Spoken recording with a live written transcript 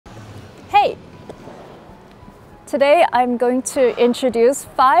Today I'm going to introduce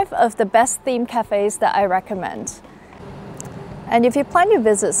 5 of the best themed cafes that I recommend. And if you plan to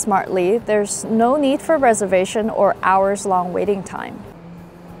visit smartly, there's no need for reservation or hours-long waiting time.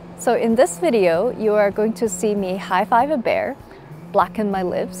 So in this video, you are going to see me high-five a bear, blacken my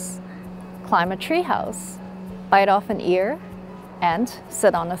lips, climb a treehouse, bite off an ear, and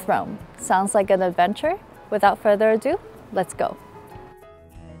sit on a throne. Sounds like an adventure? Without further ado, let's go.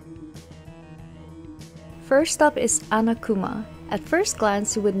 First up is Anakuma. At first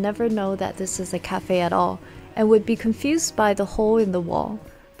glance, you would never know that this is a cafe at all, and would be confused by the hole in the wall.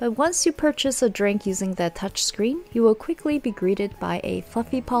 But once you purchase a drink using the touch screen, you will quickly be greeted by a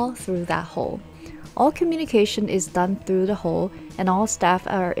fluffy paw through that hole. All communication is done through the hole, and all staff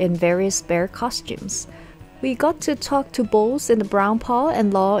are in various bear costumes. We got to talk to Bowles in the brown paw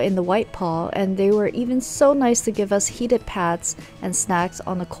and Law in the white paw, and they were even so nice to give us heated pads and snacks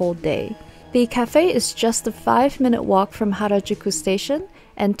on a cold day. The cafe is just a 5-minute walk from Harajuku Station,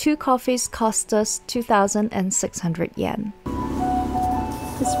 and 2 coffees cost us 2,600 yen.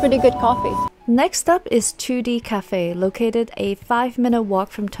 It's pretty good coffee. Next up is 2D Cafe, located a 5-minute walk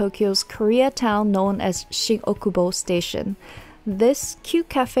from Tokyo's Koreatown known as Shin-Okubo Station. This cute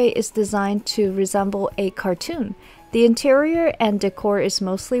cafe is designed to resemble a cartoon. The interior and decor is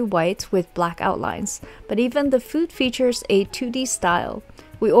mostly white with black outlines, but even the food features a 2D style.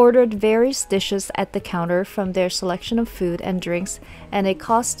 We ordered various dishes at the counter from their selection of food and drinks, and it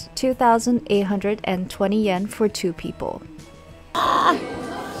cost 2,820 yen for 2 people.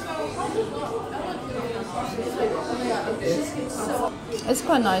 It's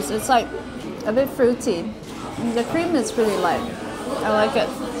quite nice. It's like a bit fruity. The cream is really light. I like it.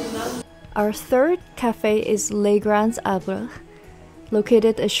 Our third cafe is Grand Arbres,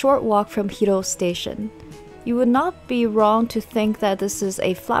 located a short walk from Hiro Station. You would not be wrong to think that this is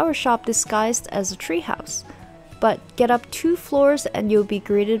a flower shop disguised as a treehouse. But get up 2 floors and you'll be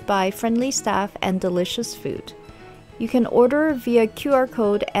greeted by friendly staff and delicious food. You can order via QR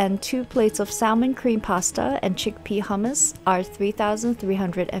code, and 2 plates of salmon cream pasta and chickpea hummus are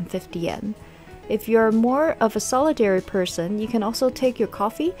 3,350 yen. If you're more of a solitary person, you can also take your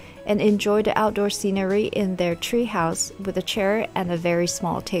coffee and enjoy the outdoor scenery in their treehouse with a chair and a very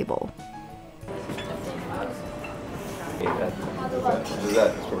small table.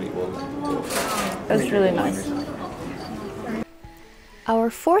 That's really nice. Our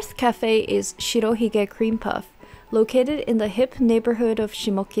fourth cafe is Shiro-Hige Cream Puff, located in the hip neighborhood of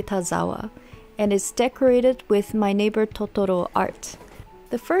Shimokitazawa, and is decorated with My Neighbor Totoro art.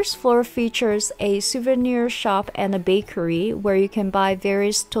 The first floor features a souvenir shop and a bakery where you can buy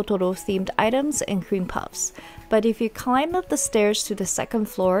various Totoro-themed items and cream puffs. But if you climb up the stairs to the second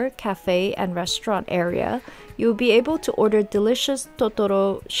floor, cafe and restaurant area, you'll be able to order delicious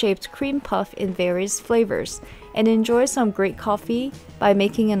Totoro-shaped cream puff in various flavors and enjoy some great coffee by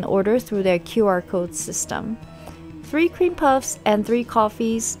making an order through their QR code system. 3 cream puffs and 3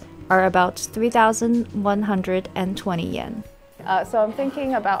 coffees are about 3,120 yen. So I'm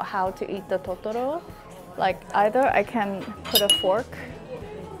thinking about how to eat the Totoro. Like, either I can put a fork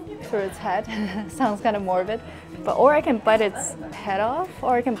through its head, sounds kind of morbid, or I can bite its head off,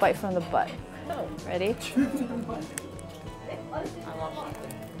 or I can bite from the butt. Ready?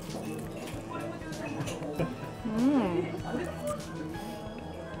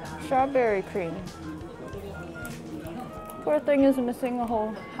 Strawberry cream. Poor thing is missing a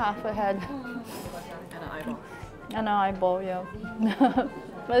whole half a head. And an eyeball, yeah.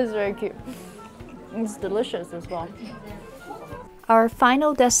 But it's very cute. It's delicious as well. Our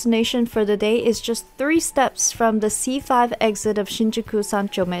final destination for the day is just 3 steps from the C5 exit of Shinjuku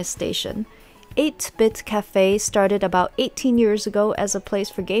Sanchome Station. 8-Bit Cafe started about 18 years ago as a place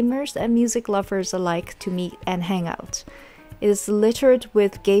for gamers and music lovers alike to meet and hang out. It is littered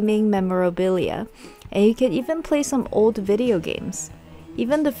with gaming memorabilia, and you can even play some old video games.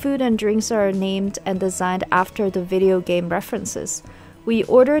 Even the food and drinks are named and designed after the video game references. We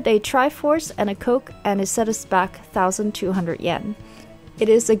ordered a Triforce and a Coke, and it set us back 1,200 yen. It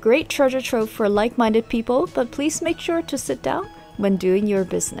is a great treasure trove for like-minded people, but please make sure to sit down when doing your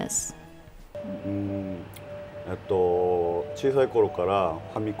business. 小さい頃から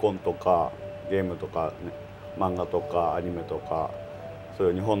ファミコンとかゲームとか、ね、漫画とかアニメとかそう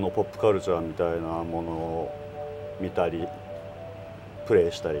いう日本のポップカルチャーみたいなものを見たりプレ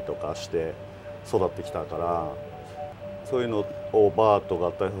イしたりとかして育ってきたからそういうのをバーと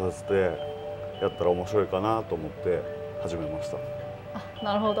合体させてやったら面白いかなと思って始めました。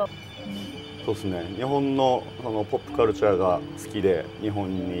なるほど。そうですね。日本のポップカルチャーが好きで日本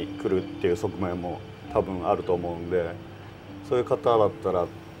に来るっていう側面も多分あると思うんで、そういう方だったら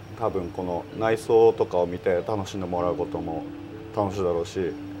多分この内装とかを見て楽しんでもらうことも楽しいだろう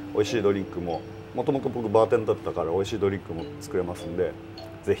し、美味しいドリンクも、もともと僕バーテンだったから美味しいドリンクも作れますんで、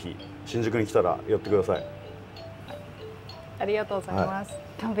ぜひ新宿に来たら寄ってください。ありがとうございます。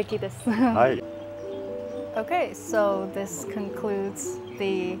完璧です。はい。Okay, so this concludes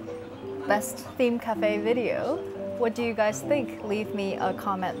the best theme cafe video. What do you guys think? Leave me a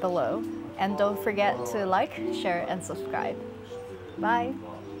comment below. And don't forget to like, share, and subscribe. Bye!